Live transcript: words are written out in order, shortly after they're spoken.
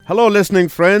Hello listening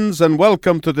friends and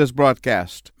welcome to this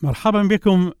broadcast. مرحبا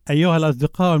بكم أيها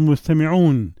الأصدقاء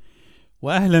المستمعون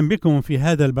وأهلا بكم في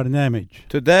هذا البرنامج.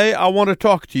 Today I want to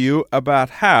talk to you about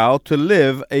how to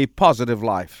live a positive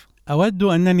life. أود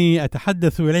أنني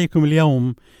أتحدث إليكم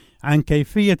اليوم عن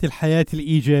كيفية الحياة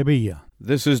الإيجابية.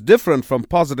 This is different from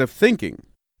positive thinking.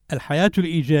 الحياة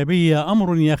الإيجابية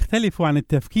أمر يختلف عن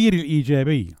التفكير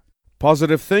الإيجابي.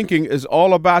 Positive thinking is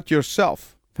all about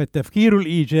yourself. فالتفكير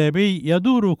الإيجابي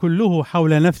يدور كله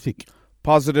حول نفسك.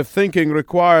 Positive thinking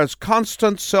requires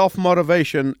constant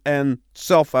self-motivation and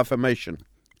self-affirmation.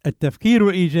 التفكير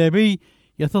الإيجابي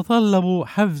يتطلب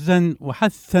حفزا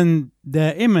وحثا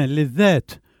دائما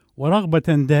للذات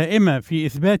ورغبة دائمة في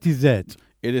إثبات الذات.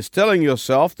 It is telling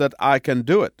yourself that I can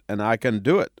do it and I can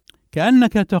do it.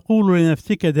 كأنك تقول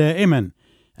لنفسك دائما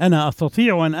أنا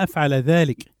أستطيع أن أفعل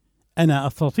ذلك، أنا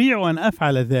أستطيع أن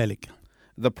أفعل ذلك.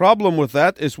 The problem with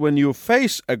that is when you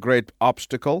face a great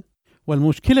obstacle,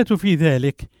 والمشكلة في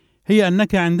ذلك هي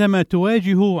أنك عندما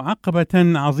تواجه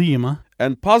عقبة عظيمة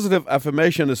and positive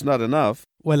affirmation is not enough,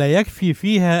 ولا يكفي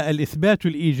فيها الإثبات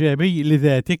الإيجابي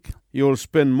لذاتك، you'll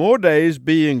spend more days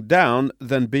being down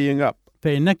than being up.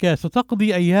 فإنك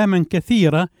ستقضي أياما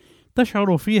كثيرة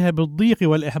تشعر فيها بالضيق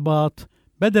والإحباط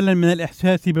بدلا من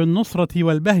الإحساس بالنصرة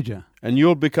والبهجة. And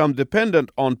you'll become dependent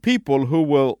on people who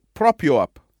will prop you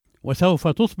up. وسوف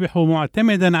تصبح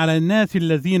معتمدا على الناس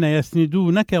الذين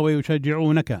يسندونك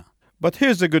ويشجعونك. But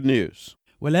here's the good news.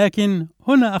 ولكن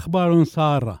هنا أخبار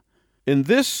سارة. In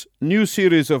this new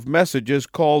series of messages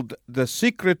called The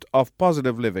Secret of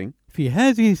Positive Living, في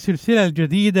هذه السلسلة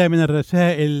الجديدة من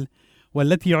الرسائل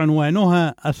والتي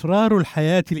عنوانها أسرار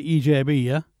الحياة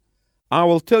الإيجابية، I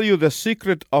will tell you the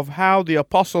secret of how the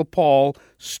Apostle Paul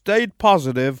stayed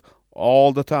positive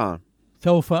all the time.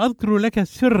 سوف أذكر لك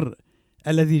السر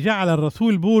الذي جعل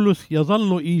الرسول بولس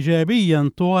يظل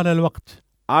إيجابيا طوال الوقت.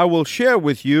 I will share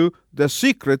with you the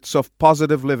secrets of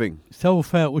positive living.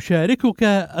 سوف أشاركك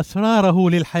أسراره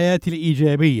للحياة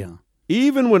الإيجابية.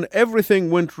 Even when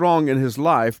everything went wrong in his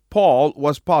life, Paul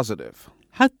was positive.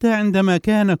 حتى عندما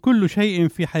كان كل شيء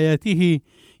في حياته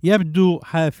يبدو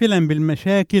حافلا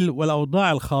بالمشاكل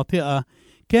والأوضاع الخاطئة،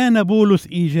 كان بولس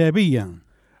إيجابيا.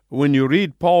 When you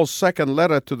read Paul's second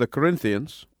letter to the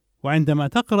Corinthians, وعندما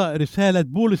تقرأ رسالة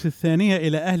بولس الثانية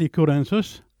إلى أهل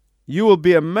كورنثوس، you will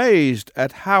be amazed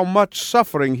at how much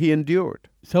suffering he endured.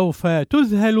 سوف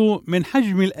تذهل من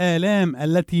حجم الآلام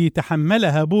التي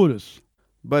تحملها بولس.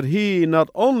 But he not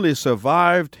only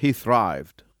survived, he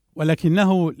thrived.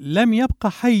 ولكنه لم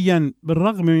يبقى حيا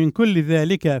بالرغم من كل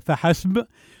ذلك فحسب،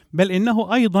 بل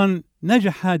إنه أيضا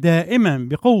نجح دائما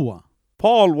بقوة.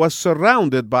 Paul was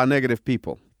surrounded by negative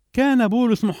people. كان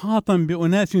بولس محاطا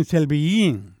بأناس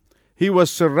سلبيين. He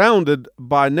was surrounded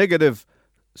by negative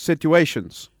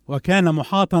situations. وكان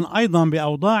محاطا أيضا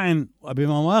بأوضاع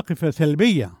وبمواقف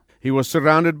سلبية. He was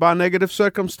surrounded by negative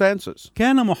circumstances.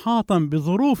 كان محاطا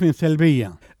بظروف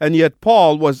سلبية. And yet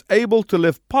Paul was able to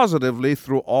live positively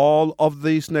through all of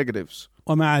these negatives.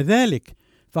 ومع ذلك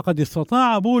فقد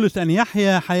استطاع بولس أن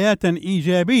يحيا حياة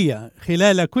إيجابية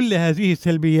خلال كل هذه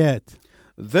السلبيات.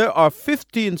 There are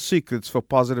 15 secrets for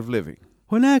positive living.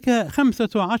 هناك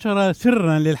 15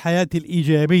 سرا للحياة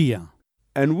الإيجابية.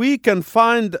 And we can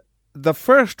find the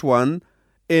first one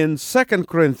in 2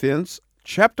 Corinthians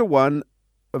chapter 1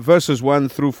 verses 1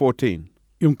 through 14.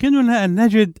 يمكننا أن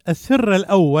نجد السر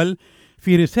الأول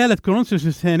في رسالة كورنثوس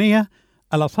الثانية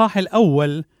الأصحاح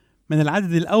الأول من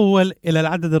العدد الأول إلى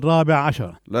العدد الرابع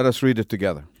عشر. Let us read it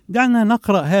together. دعنا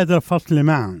نقرأ هذا الفصل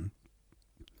معا.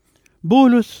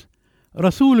 بولس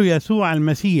رسول يسوع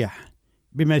المسيح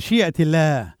بمشيئة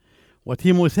الله،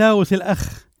 وتيموثاوس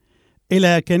الأخ،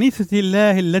 إلى كنيسة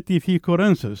الله التي في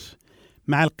كورنثوس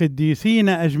مع القديسين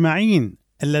أجمعين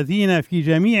الذين في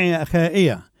جميع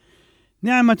أخائية،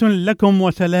 نعمة لكم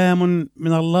وسلام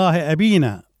من الله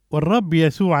أبينا والرب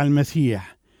يسوع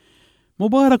المسيح.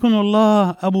 مبارك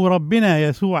الله أبو ربنا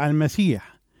يسوع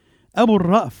المسيح، أبو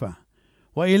الرأفة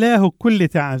وإله كل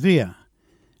تعزية،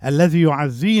 الذي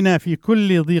يعزينا في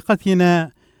كل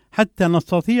ضيقتنا حتى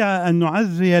نستطيع أن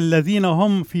نعزي الذين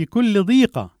هم في كل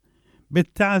ضيقة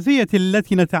بالتعزية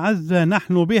التي نتعزى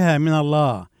نحن بها من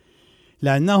الله،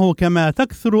 لأنه كما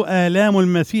تكثر آلام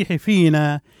المسيح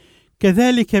فينا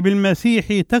كذلك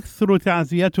بالمسيح تكثر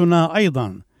تعزيتنا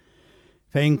أيضا.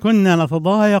 فإن كنا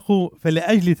نتضايق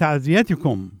فلأجل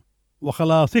تعزيتكم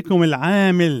وخلاصكم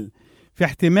العامل في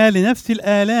احتمال نفس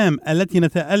الآلام التي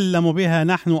نتألم بها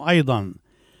نحن أيضا،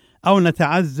 أو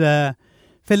نتعزى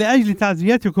فلأجل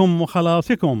تعزيتكم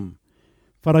وخلاصكم.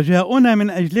 فرجاؤنا من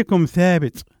أجلكم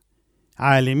ثابت،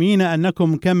 عالمين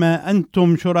أنكم كما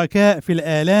أنتم شركاء في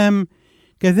الآلام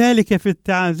كذلك في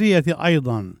التعزية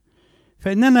أيضا،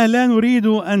 فإننا لا نريد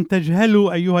أن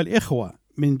تجهلوا أيها الإخوة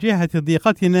من جهة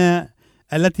ضيقتنا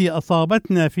التي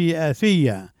أصابتنا في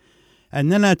آسيا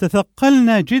أننا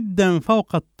تثقلنا جدا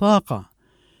فوق الطاقة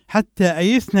حتى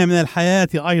أيسنا من الحياة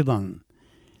أيضا،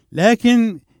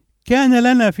 لكن كان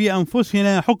لنا في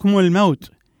أنفسنا حكم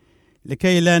الموت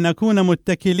لكي لا نكون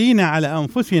متكلين على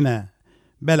أنفسنا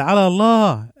بل على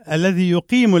الله الذي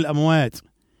يقيم الأموات،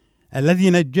 الذي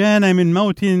نجانا من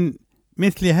موت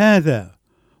مثل هذا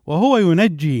وهو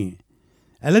ينجي،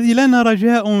 الذي لنا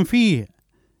رجاء فيه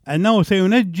أنه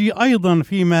سينجي أيضا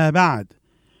فيما بعد،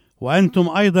 وأنتم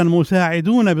أيضا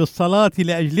مساعدون بالصلاة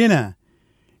لأجلنا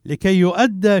لكي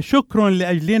يؤدى شكر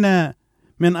لأجلنا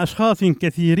من أشخاص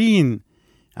كثيرين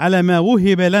على ما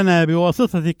وهب لنا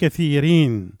بواسطة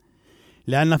كثيرين،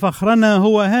 لأن فخرنا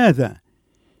هو هذا،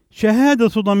 شهادة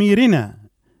ضميرنا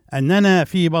أننا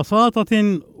في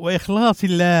بساطة وإخلاص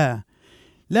الله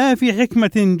لا في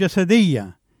حكمة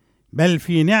جسدية بل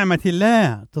في نعمة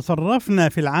الله تصرفنا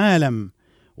في العالم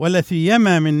ولا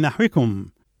سيما من نحوكم،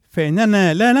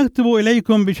 فإننا لا نكتب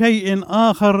إليكم بشيء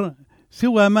آخر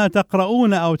سوى ما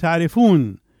تقرؤون أو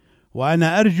تعرفون،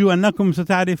 وأنا أرجو أنكم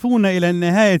ستعرفون إلى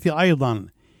النهاية أيضا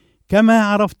كما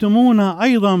عرفتمونا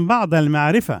أيضا بعد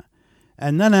المعرفة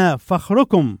أننا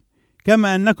فخركم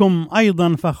كما أنكم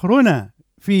أيضا فخرنا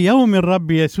في يوم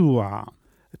الرب يسوع.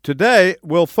 Today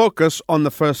we'll focus on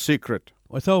the first secret.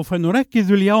 وسوف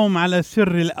نركز اليوم على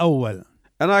السر الأول.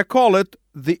 And I call it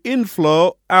the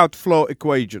inflow-outflow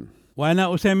equation.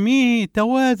 وأنا أسميه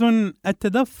توازن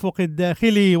التدفق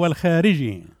الداخلي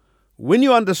والخارجي. When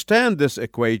you understand this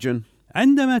equation,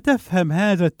 عندما تفهم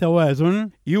هذا التوازن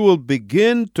you will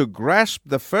begin to grasp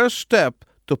the first step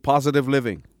to positive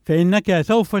living. فإنك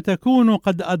سوف تكون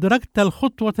قد أدركت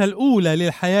الخطوة الأولى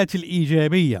للحياة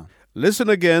الإيجابية. Listen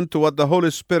again to what the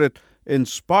Holy Spirit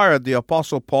inspired the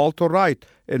Apostle Paul to write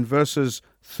in verses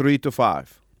 3-5.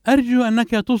 أرجو أنك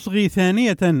تصغي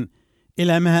ثانية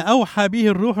إلى ما أوحى به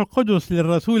الروح القدس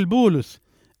للرسول بولس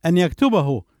أن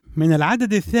يكتبه من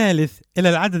العدد 3 إلى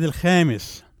العدد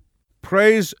 5.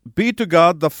 Praise be to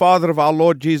God, the Father of our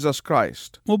Lord Jesus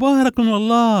Christ. مبارك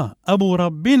الله أبو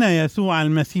ربنا يسوع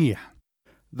المسيح.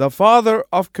 The Father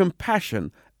of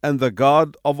compassion and the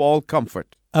God of all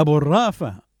comfort. أبو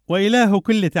الرأفة وإله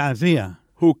كل تعزية.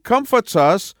 Who comforts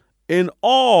us in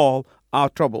all our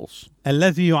troubles.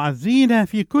 الذي يعزينا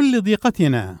في كل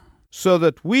ضيقتنا. So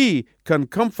that we can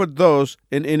comfort those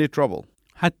in any trouble.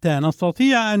 حتى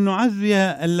نستطيع أن نعزي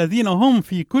الذين هم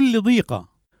في كل ضيقة.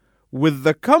 With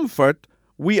the comfort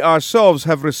we ourselves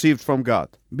have received from God.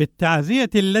 بالتعزية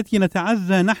التي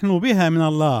نتعزى نحن بها من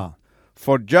الله.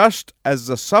 For just as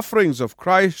the sufferings of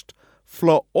Christ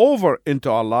flow over into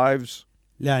our lives,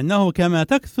 لأنه كما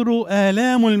تكثر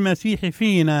آلام المسيح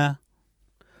فينا,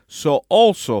 so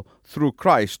also through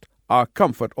Christ our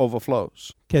comfort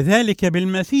overflows. كذلك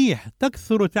بالمسيح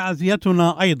تكثر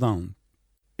تعزيتنا أيضا.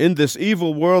 In this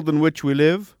evil world in which we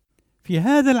live, في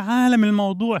هذا العالم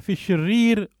الموضوع في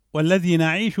الشرير والذي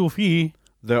نعيش فيه,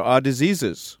 there are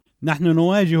diseases, نحن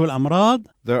نواجه الأمراض,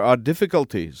 there are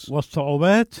difficulties,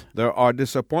 والصعوبات, there are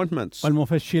disappointments,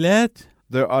 والمفشلات,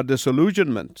 there are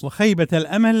disillusionment, وخيبة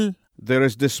الأمل, there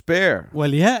is despair,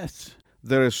 واليأس,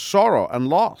 there is sorrow and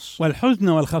loss. والحزن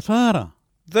والخسارة.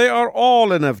 They are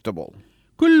all inevitable.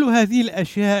 كل هذه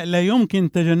الأشياء لا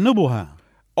يمكن تجنبها.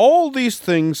 All these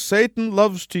things Satan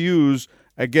loves to use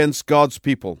against God's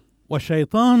people.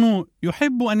 والشيطان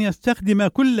يحب أن يستخدم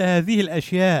كل هذه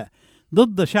الأشياء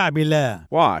ضد شعب الله.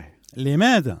 Why?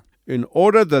 لماذا؟ In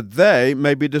order that they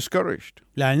may be discouraged.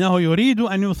 لأنه يريد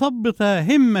أن يثبط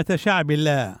همة شعب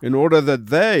الله. In order that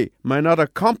they may not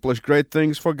accomplish great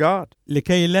things for God.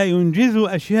 لكي لا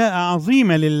ينجزوا أشياء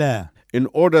عظيمة لله. In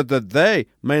order that they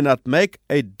may not make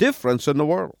a difference in the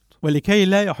world. ولكي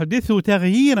لا يحدثوا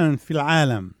تغييرا في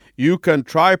العالم. You can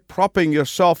try propping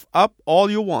yourself up all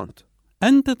you want.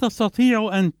 أنت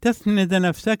تستطيع أن تسند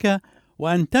نفسك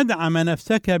وأن تدعم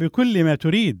نفسك بكل ما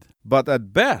تريد. But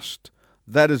at best,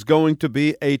 that is going to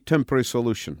be a temporary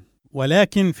solution.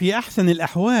 ولكن في أحسن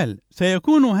الأحوال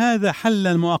سيكون هذا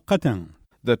حلا مؤقتا.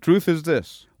 The truth is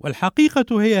this.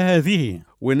 والحقيقة هي هذه.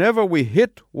 Whenever we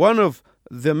hit one of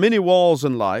the many walls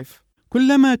in life,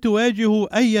 كلما تواجه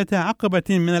أي عقبة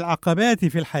من العقبات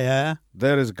في الحياة,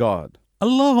 there is God.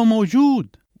 الله موجود.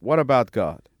 What about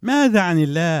God? ماذا عن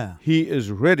الله؟ He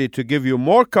is ready to give you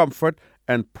more comfort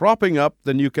and propping up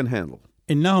than you can handle.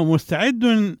 إنه مستعد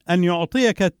أن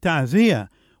يعطيك التعزية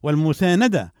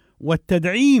والمساندة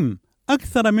والتدعيم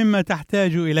أكثر مما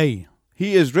تحتاج إليه.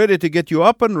 He is ready to get you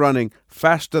up and running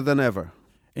faster than ever.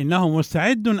 إنه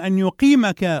مستعد أن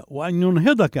يقيمك وأن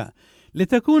ينهضك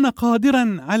لتكون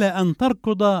قادرا على أن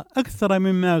تركض أكثر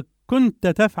مما كنت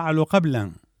تفعل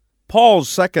قبلا. Paul's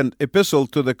second epistle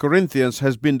to the Corinthians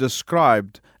has been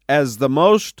described as the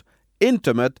most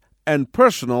intimate and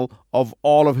personal of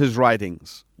all of his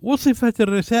writings. وصفت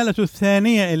الرسالة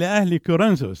الثانية إلى أهل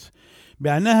كورنثوس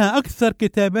بأنها أكثر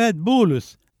كتابات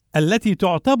بولس التي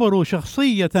تعتبر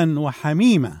شخصية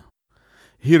وحميمة.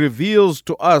 He reveals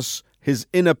to us his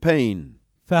inner pain,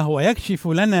 فهو يكشف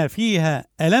لنا فيها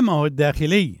ألمه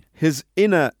الداخلي، his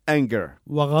inner anger,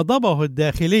 وغضبه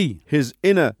الداخلي، his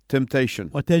inner temptation.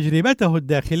 وتجربته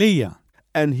الداخلية.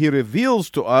 And he reveals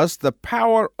to us the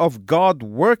power of God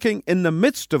working in the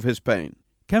midst of his pain.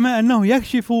 كما أنه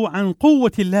يكشف عن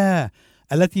قوة الله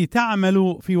التي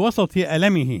تعمل في وسط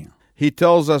ألمه. He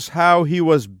tells us how he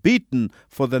was beaten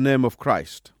for the name of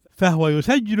Christ. فهو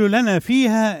يسجل لنا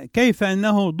فيها كيف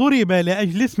أنه ضرب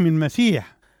لأجل اسم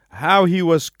المسيح. How he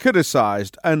was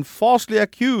criticized and falsely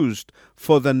accused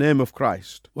for the name of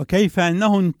Christ. وكيف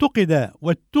أنه انتقد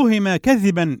واتهم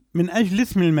كذبا من أجل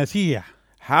اسم المسيح.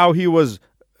 How he was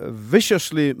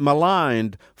viciously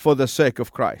maligned for the sake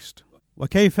of Christ.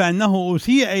 وكيف أنه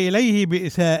أسيء إليه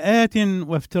بإساءات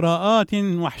وافتراءات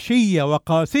وحشية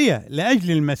وقاسية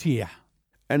لأجل المسيح.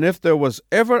 And if there was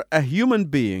ever a human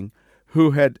being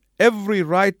who had every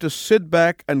right to sit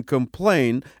back and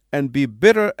complain and be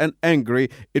bitter and angry,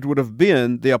 it would have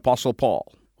been the Apostle Paul.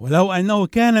 ولو أنه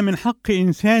كان من حق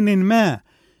إنسان ما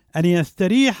أن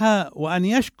يستريح وأن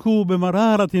يشكو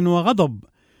بمرارة وغضب،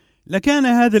 لكان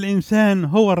هذا الإنسان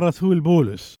هو الرسول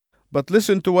بولس. But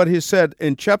listen to what he said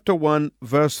in chapter 1,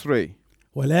 verse 3.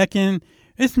 ولكن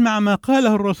اسمع ما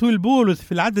قاله الرسول بولس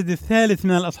في العدد الثالث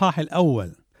من الأصحاح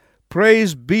الأول.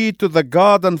 Praise be to the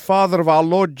God and Father of our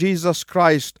Lord Jesus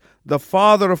Christ, the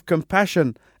Father of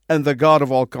compassion and the God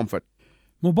of all comfort.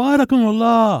 مبارك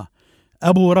الله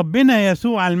أبو ربنا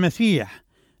يسوع المسيح،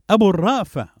 أبو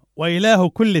الرأفة وإله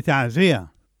كل تعزية.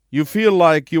 You feel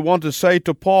like you want to say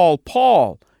to Paul,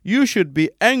 Paul, you should be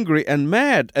angry and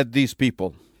mad at these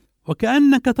people.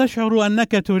 وكأنك تشعر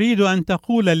أنك تريد أن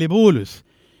تقول لبولس: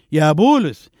 يا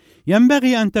بولس،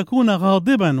 ينبغي أن تكون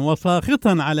غاضبا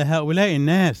وساخطا على هؤلاء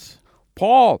الناس.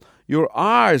 Paul, your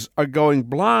eyes are going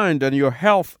blind and your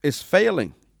health is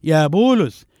failing. يا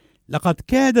بولس، لقد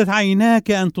كادت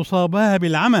عيناك أن تصابا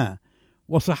بالعمى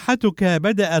وصحتك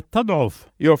بدأت تضعف.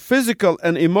 Your physical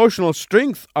and emotional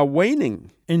strength are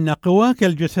waning. إن قواك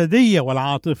الجسدية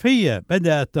والعاطفية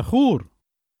بدأت تخور.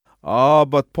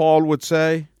 But Paul would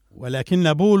say,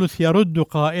 ولكن بولس يرد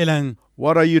قائلا: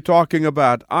 what are you talking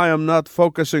about? I am not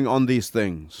focusing on these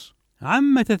things.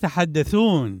 عما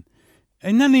تتحدثون؟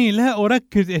 إنني لا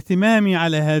أركز اهتمامي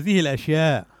على هذه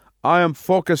الأشياء. I am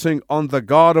focusing on the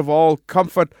God of all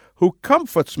comfort who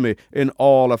comforts me in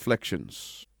all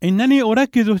afflictions. إنني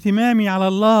أركز اهتمامي على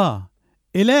الله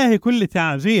إله كل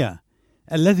تعزية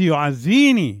الذي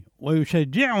يعزيني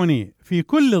ويشجعني في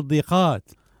كل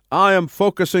الضيقات. I am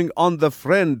focusing on the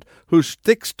friend who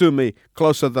sticks to me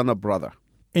closer than a brother.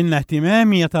 إن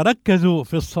اهتمامي يتركز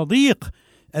في الصديق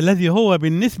الذي هو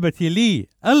بالنسبة لي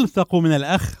ألصق من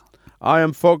الأخ. I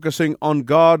am focusing on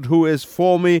God who is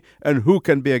for me and who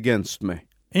can be against me.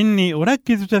 إني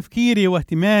أركز تفكيري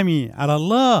واهتمامي على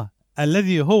الله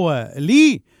الذي هو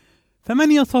لي،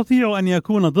 فمن يستطيع أن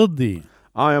يكون ضدي.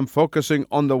 I am focusing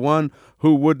on the one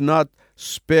who would not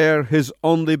spare his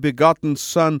only begotten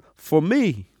son for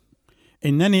me.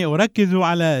 إنني أركز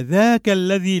على ذاك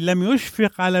الذي لم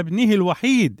يشفق على ابنه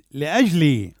الوحيد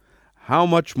لأجلي. How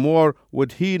much more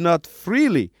would he not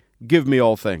freely give me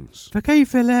all things?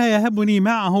 فكيف لا يهبني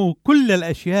معه كل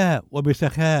الأشياء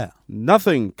وبسخاء؟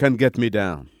 Nothing can get me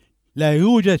down. لا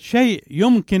يوجد شيء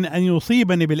يمكن أن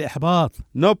يصيبني بالإحباط.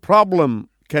 No problem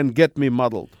can get me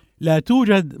muddled. لا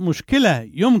توجد مشكلة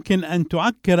يمكن أن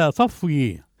تعكر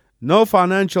صفوي. No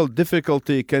financial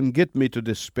difficulty can get me to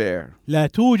despair. لا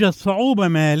توجد صعوبة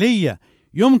مالية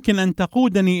يمكن أن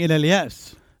تقودني إلى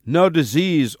اليأس. No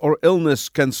disease or illness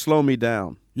can slow me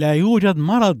down. لا يوجد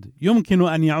مرض يمكن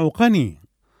أن يعوقني.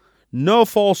 No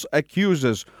false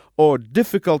accusers or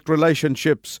difficult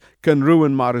relationships can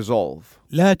ruin my resolve.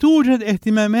 لا توجد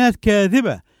اهتمامات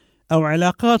كاذبة أو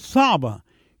علاقات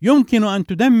صعبة يمكن أن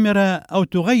تدمر أو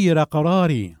تغير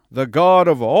قراري. The God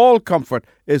of all comfort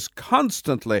is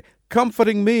constantly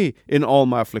comforting me in all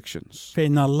my afflictions.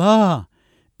 فإن الله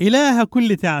إله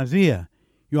كل تعزية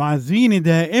يعزيني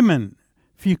دائما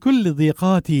في كل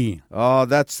ضيقاتي.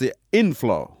 That's the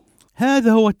inflow.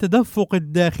 هذا هو التدفق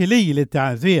الداخلي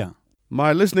للتعزية.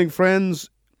 My listening friends,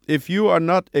 if you are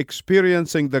not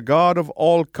experiencing the God of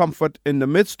all comfort in the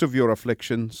midst of your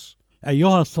afflictions,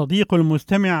 أيها الصديق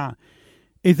المستمع،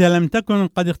 إذا لم تكن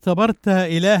قد اختبرت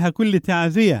إله كل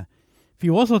تعزية في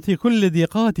وسط كل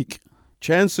ضيقاتك،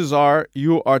 chances are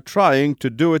you are trying to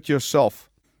do it yourself.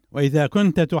 وإذا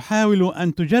كنت تحاول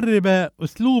أن تجرب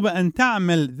أسلوب أن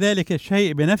تعمل ذلك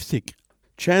الشيء بنفسك،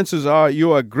 chances are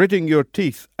you are gritting your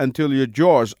teeth until your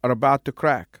jaws are about to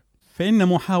crack. فإن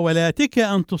محاولاتك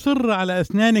أن تصر على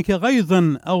أسنانك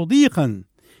غيظا أو ضيقا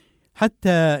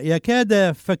حتى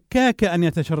يكاد فكاك أن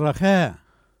يتشرخا.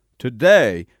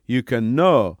 Today you can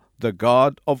know the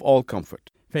God of all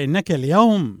comfort. فإنك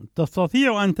اليوم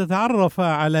تستطيع أن تتعرف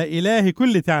على إله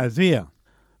كل تعزية،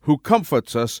 who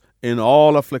comforts us in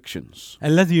all afflictions.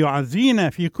 الذي يعزينا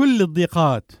في كل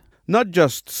الضيقات. Not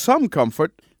just some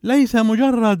comfort. ليس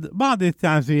مجرد بعض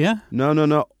التعزية.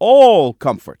 No. All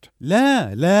comfort.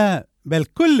 لا بل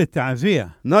كل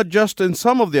التعزية. Not just in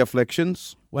some of the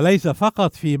afflictions. وليس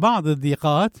فقط في بعض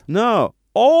الضيقات. No,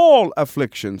 all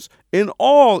afflictions in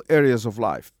all areas of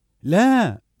life.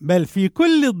 لا بل في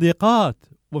كل الضيقات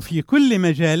وفي كل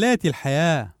مجالات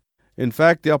الحياة. In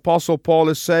fact, the Apostle Paul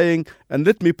is saying, and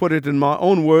let me put it in my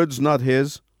own words, not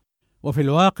his. وفي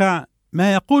الواقع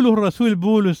ما يقوله الرسول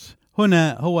بولس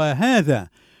هنا هو هذا،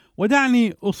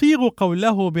 ودعني أصيغ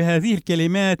قوله بهذه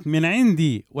الكلمات من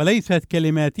عندي وليست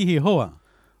كلماته هو.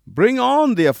 Bring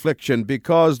on the affliction,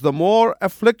 because the more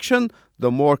affliction,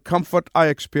 the more comfort I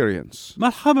experience.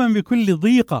 مرحبا بكل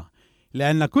ضيقة،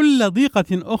 لأن كل ضيقة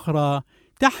أخرى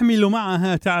تحمل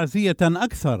معها تعزية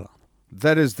أكثر.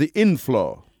 That is the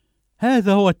inflow.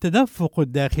 هذا هو التدفق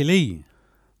الداخلي.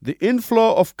 The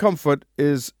inflow of comfort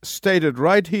is stated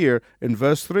right here in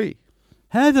verse 3.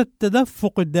 هذا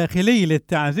التدفق الداخلي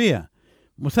للتعزية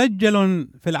مسجل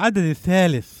في العدد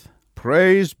الثالث.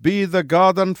 Praise be the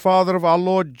God and Father of our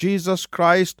Lord Jesus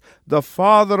Christ, the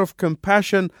Father of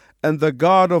compassion and the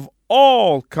God of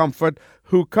all comfort,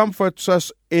 who comforts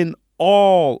us in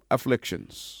all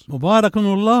afflictions. مبارك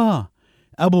الله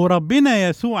أبو ربنا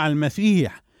يسوع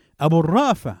المسيح، أبو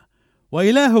الرأفة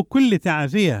وإله كل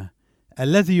تعزية،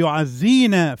 الذي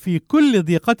يعزينا في كل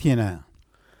ضيقتنا.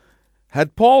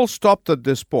 Had Paul stopped at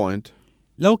this point,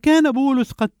 لو كان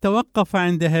بولس قد توقف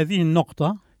عند هذه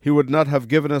النقطة، he would not have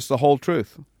given us the whole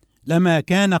truth. لما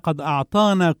كان قد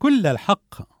أعطانا كل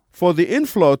الحق. For the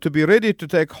inflow to be ready to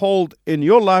take hold in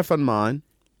your life and mine,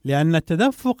 لأن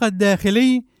التدفق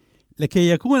الداخلي لكي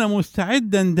يكون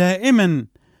مستعدا دائما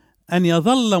أن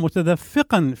يظل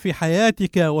متدفقا في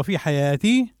حياتك وفي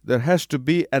حياتي، there has to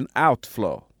be an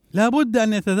outflow. لابد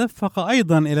أن يتدفق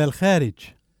أيضا إلى الخارج.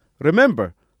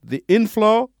 Remember the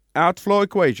inflow-outflow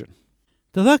equation.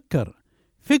 تذكر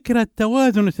فكرة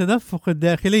توازن التدفق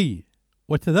الداخلي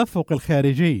والتدفق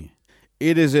الخارجي.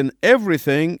 It is in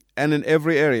everything and in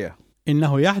every area.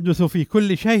 إنه يحدث في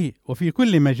كل شيء وفي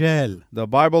كل مجال. The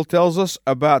Bible tells us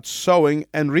about sowing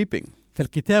and reaping.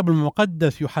 فالكتاب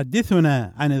المقدس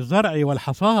يحدثنا عن الزرع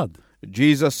والحصاد.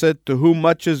 Jesus said, to whom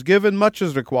much is given, much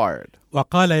is required.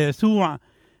 وقال يسوع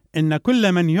إن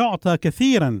كل من يعطى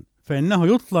كثيرا فإنه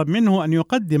يطلب منه أن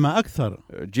يقدم أكثر.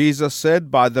 Jesus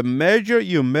said, by the measure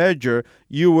you measure,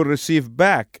 you will receive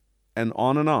back, and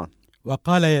on and on.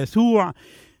 وقال يسوع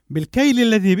بالكيل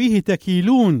الذي به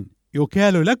تكيلون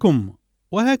يكال لكم،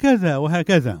 وهكذا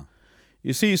وهكذا.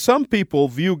 You see, some people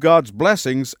view God's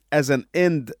blessings as an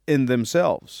end in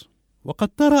themselves. وقد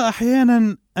ترى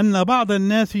أحيانا أن بعض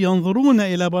الناس ينظرون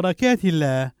إلى بركات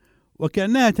الله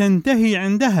وكأنها تنتهي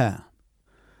عندها.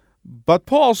 But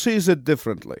Paul sees it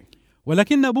differently.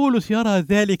 ولكن بولس يرى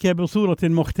ذلك بصورة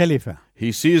مختلفة.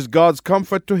 He sees God's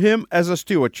comfort to him as a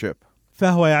stewardship.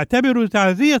 فهو يعتبر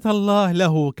تعزية الله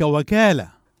له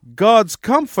كوكالة. God's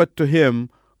comfort to him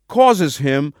causes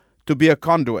him to be a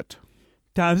conduit.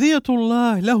 تعزية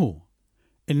الله له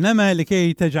إنما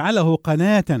لكي تجعله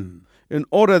قناة. In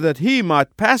order that he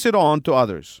might pass it on to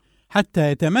others.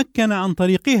 حتى يتمكن عن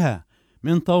طريقها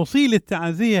من توصيل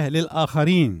التعزية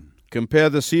للآخرين. Compare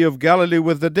the Sea of Galilee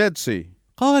with the Dead Sea.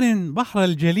 قارن بحر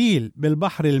الجليل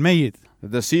بالبحر الميت.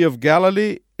 The Sea of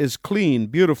Galilee is clean,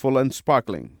 beautiful, and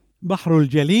sparkling. بحر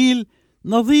الجليل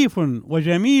نظيف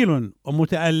وجميل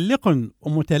ومتألق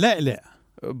ومتلألئ.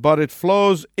 But it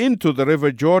flows into the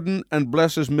river Jordan and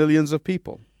blesses millions of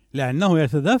people. لأنه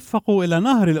يتدفق إلى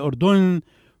نهر الأردن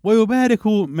ويبارك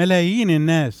ملايين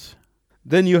الناس.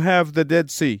 Then you have the Dead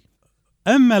Sea.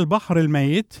 أما البحر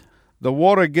الميت, the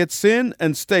water gets in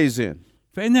and stays in.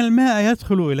 فإن الماء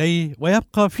يدخل إليه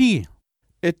ويبقى فيه.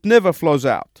 It never flows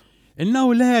out.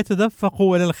 إنه لا يتدفق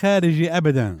إلى الخارج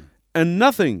أبدا. And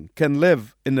nothing can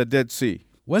live in the Dead Sea.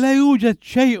 ولا يوجد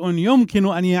شيء يمكن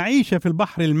أن يعيش في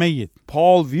البحر الميت.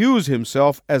 Paul views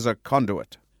himself as a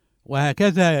conduit.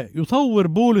 وهكذا يصور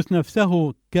بولس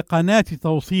نفسه كقناة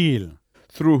توصيل.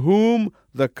 Through whom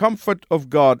the comfort of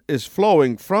God is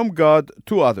flowing from God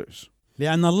to others.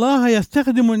 لأن الله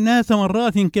يستخدم الناس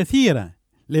مرات كثيرة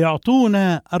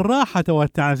ليعطونا الراحة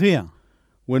والتعزية.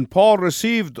 When Paul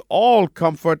received all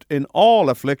comfort in all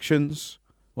afflictions,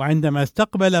 وعندما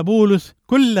استقبل بولس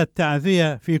كل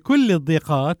التعزية في كل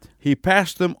الضيقات، he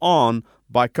passed them on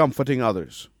by comforting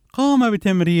others. قام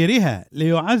بتمريرها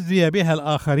ليعزي بها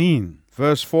الآخرين.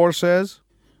 Verse 4 says,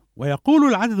 ويقول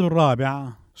العدد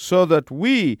الرابع: so that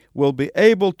we will be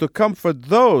able to comfort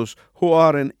those who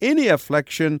are in any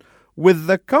affliction with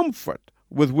the comfort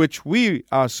with which we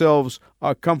ourselves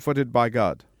are comforted by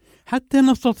God. حتى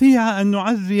نستطيع أن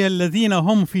نعزي الذين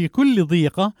هم في كل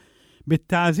ضيقة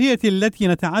بالتعزية التي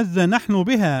نتعزى نحن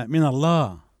بها من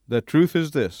الله. The truth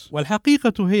is this.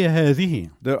 والحقيقة هي هذه: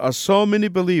 There are so many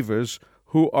believers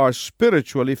who are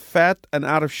spiritually fat and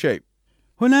out of shape.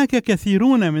 هناك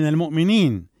كثيرون من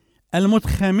المؤمنين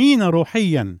المتخمين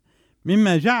روحيا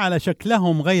مما جعل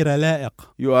شكلهم غير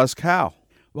لائق. You ask how?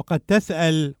 وقد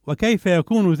تسأل: وكيف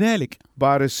يكون ذلك؟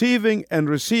 By receiving and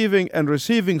receiving and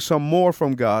receiving some more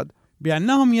from God,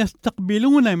 بأنهم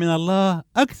يستقبلون من الله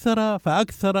أكثر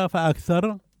فأكثر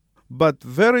فأكثر، but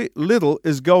very little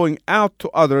is going out to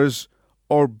others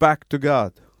or back to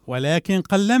God. ولكن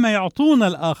قلما يعطون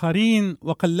الآخرين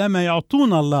وقلما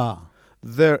يعطون الله.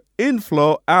 Their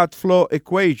inflow-outflow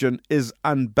equation is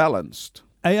unbalanced.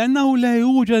 أي أنه لا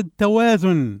يوجد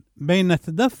توازن بين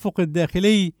التدفق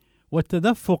الداخلي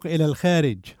والتدفق إلى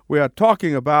الخارج. We are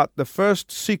talking about the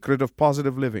first secret of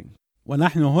positive living.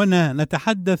 ونحن هنا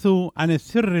نتحدث عن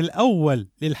السر الأول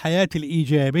للحياة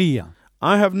الإيجابية.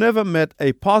 I have never met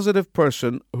a positive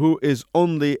person who is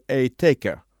only a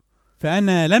taker.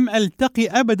 فأنا لم ألتقي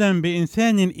أبدا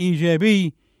بإنسان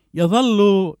إيجابي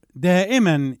يظل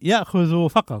دائما يأخذ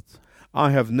فقط. I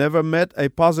have never met a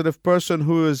positive person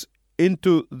who is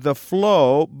into the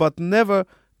flow but never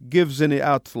gives any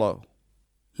outflow.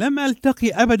 لم ألتقي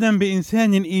أبدا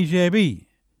بإنسان إيجابي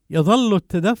يظل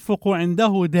التدفق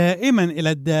عنده دائما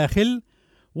إلى الداخل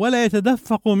ولا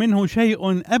يتدفق منه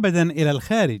شيء أبدا إلى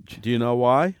الخارج. Do you know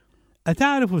why?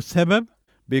 أتعرف السبب؟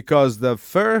 Because the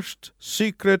first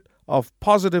secret of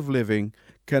positive living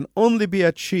can only be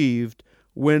achieved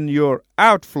when your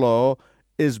outflow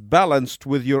is balanced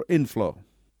with your inflow.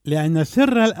 لأن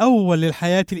السر الأول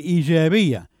للحياة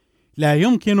الإيجابية لا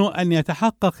يمكن أن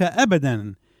يتحقق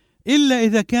أبدا إلا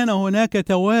إذا كان هناك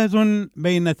توازن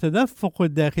بين التدفق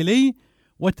الداخلي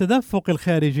والتدفق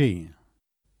الخارجي.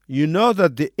 You know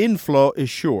that the inflow is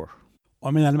sure.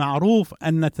 ومن المعروف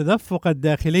أن التدفق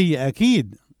الداخلي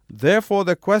أكيد. Therefore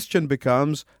the question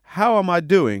becomes, how am I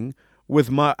doing with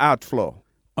my outflow?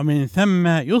 ومن ثم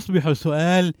يصبح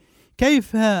السؤال: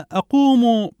 كيف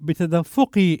أقوم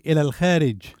بتدفقي إلى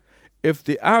الخارج؟ If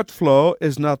the outflow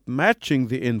is not matching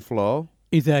the inflow,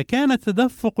 إذا كان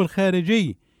التدفق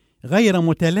الخارجي غير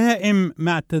متلائم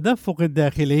مع التدفق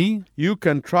الداخلي، you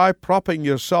can try propping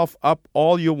yourself up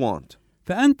all you want.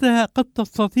 فأنت قد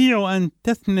تستطيع أن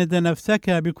تسند نفسك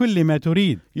بكل ما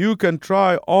تريد. You can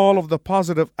try all of the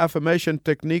positive affirmation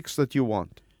techniques that you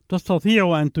want.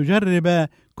 تستطيع أن تجرب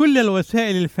كل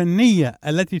الوسائل الفنية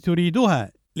التي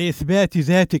تريدها لإثبات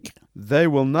ذاتك. They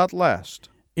will not last.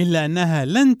 إلا أنها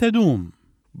لن تدوم.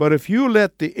 But if you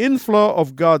let the inflow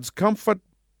of God's comfort,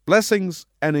 blessings,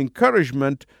 and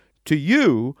encouragement to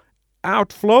you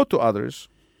outflow to others,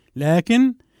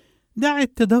 لكن دع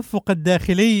التدفق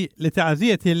الداخلي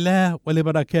لتعزية الله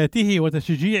ولبركاته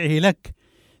وتشجيعه لك،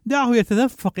 دعه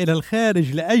يتدفق إلى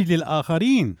الخارج لأجل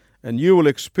الآخرين. and you will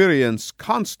experience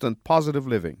constant positive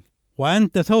living.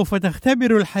 وأنت سوف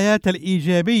تختبر الحياة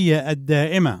الإيجابية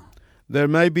الدائمة. There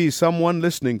may be someone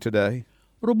listening today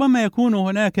ربما يكون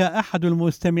هناك أحد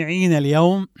المستمعين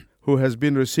اليوم who has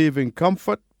been receiving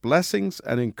comfort, blessings,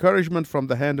 and encouragement from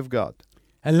the hand of God.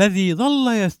 الذي ظل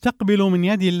يستقبل من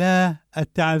يد الله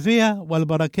التعزية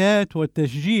والبركات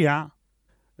والتشجيع،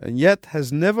 and yet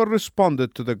has never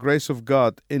responded to the grace of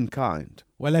God in kind.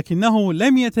 ولكنه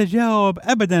لم يتجاوب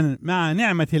أبدا مع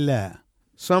نعمة الله.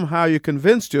 Somehow you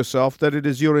convinced yourself that it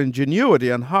is your ingenuity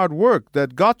and hard work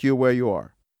that got you where you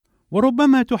are.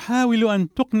 وربما تحاول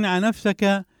أن تقنع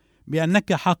نفسك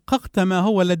بأنك حققت ما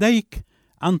هو لديك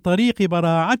عن طريق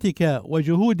براعتك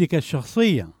وجهودك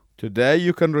الشخصية. Today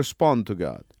you can respond to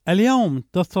God اليوم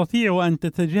تستطيع أن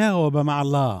تتجاوب مع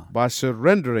الله by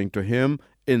surrendering to Him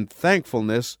in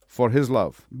thankfulness for His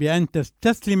love. بأن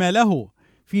تستسلم له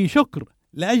في شكر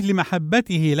لأجل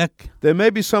محبته لك. There may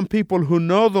be some people who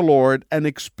know the Lord and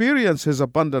experience His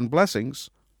abundant blessings,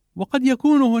 وقد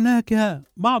يكون هناك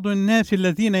بعض الناس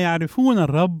الذين يعرفون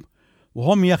الرب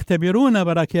وهم يختبرون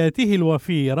بركاته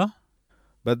الوفيرة،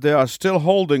 but they are still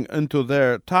holding into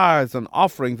their tithes and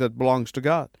offering that belongs to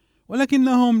God.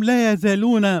 ولكنهم لا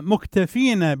يزالون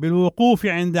مكتفين بالوقوف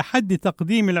عند حد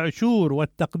تقديم العشور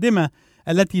والتقدمة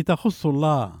التي تخص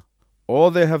الله.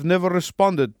 Or they have never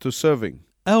responded to serving.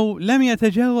 أو لم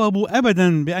يتجاوبوا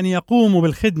أبدا بأن يقوموا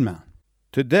بالخدمة.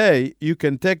 Today, you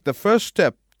can take the first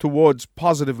step towards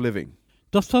positive living.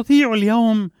 تستطيع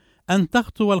اليوم أن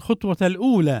تخطو الخطوة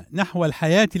الأولى نحو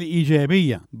الحياة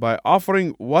الإيجابية by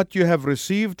offering what you have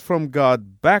received from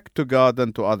God back to God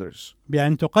and to others.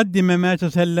 بأن تقدم ما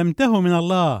تسلمته من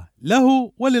الله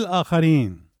له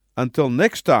وللآخرين. Until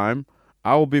next time,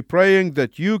 I will be praying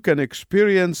that you can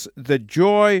experience the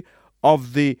joy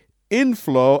of the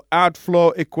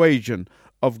inflow-outflow equation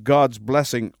of God's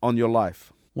blessing on your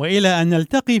life. وإلى أن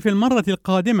نلتقي في المرة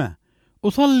القادمة،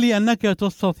 أصلي أنك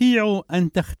تستطيع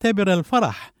أن تختبر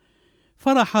الفرح،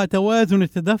 فرح توازن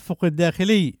التدفق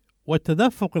الداخلي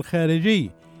والتدفق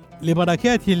الخارجي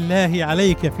لبركات الله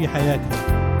عليك في حياتك.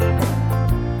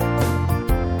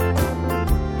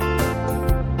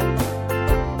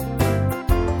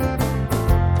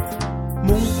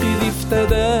 منقذ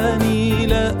افتداني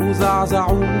لا أزعزع،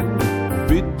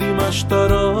 بدي ما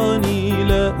اشتراني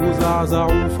لا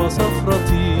أزعزع،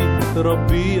 فصخرتي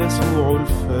ربي يسوع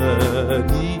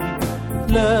الفادي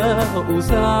لا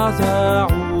أزعزع.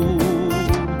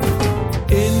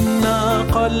 إن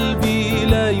قلبي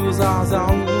لا يزعزع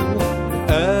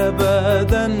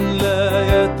أبدا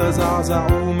لا يتزعزع،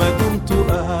 ما دمت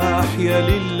أحيا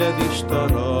للذي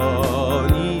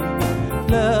اشتراني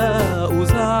لا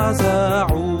أزعزع.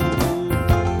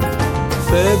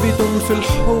 ثابت في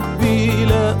الحب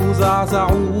لا أزعزع،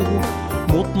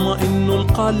 مطمئن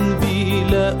القلب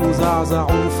لا أزعزع،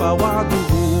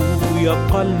 فوعده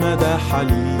يبقى المدى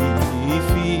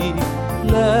حليفي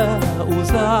لا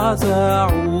أزعزع.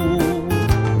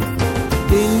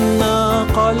 إن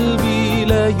قلبي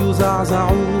لا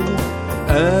يزعزع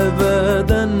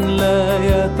أبدا لا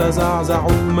يتزعزع،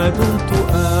 ما دمت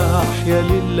أحيا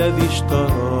للذي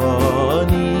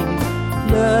اشتراني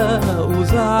لا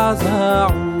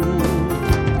أزعزع.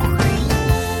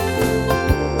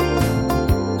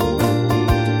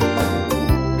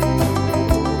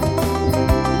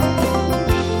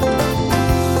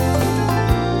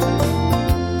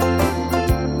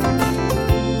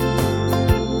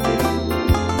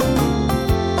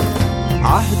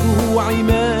 عهده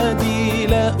عمادي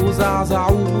لا أزعزع،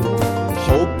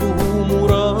 حبه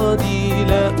مرادي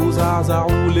لا أزعزع،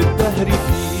 للدهر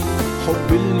في حب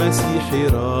المسيح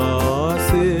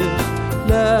راسخ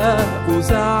لا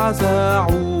أزعزع.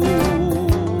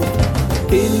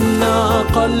 إن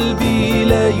قلبي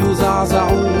لا يزعزع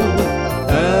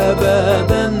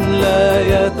أبدا لا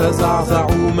يتزعزع،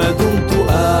 ما دمت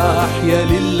أحيا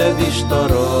للذي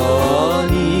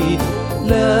اشتراني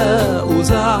لا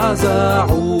أزعزع.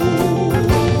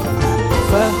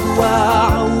 فهو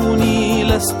عوني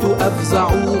لست أفزع،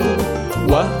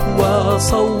 وهو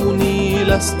صوني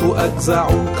لست أجزع،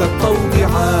 كالطود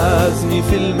عزمي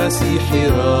في المسيح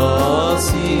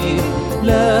راسي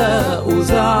لا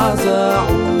أزعزع.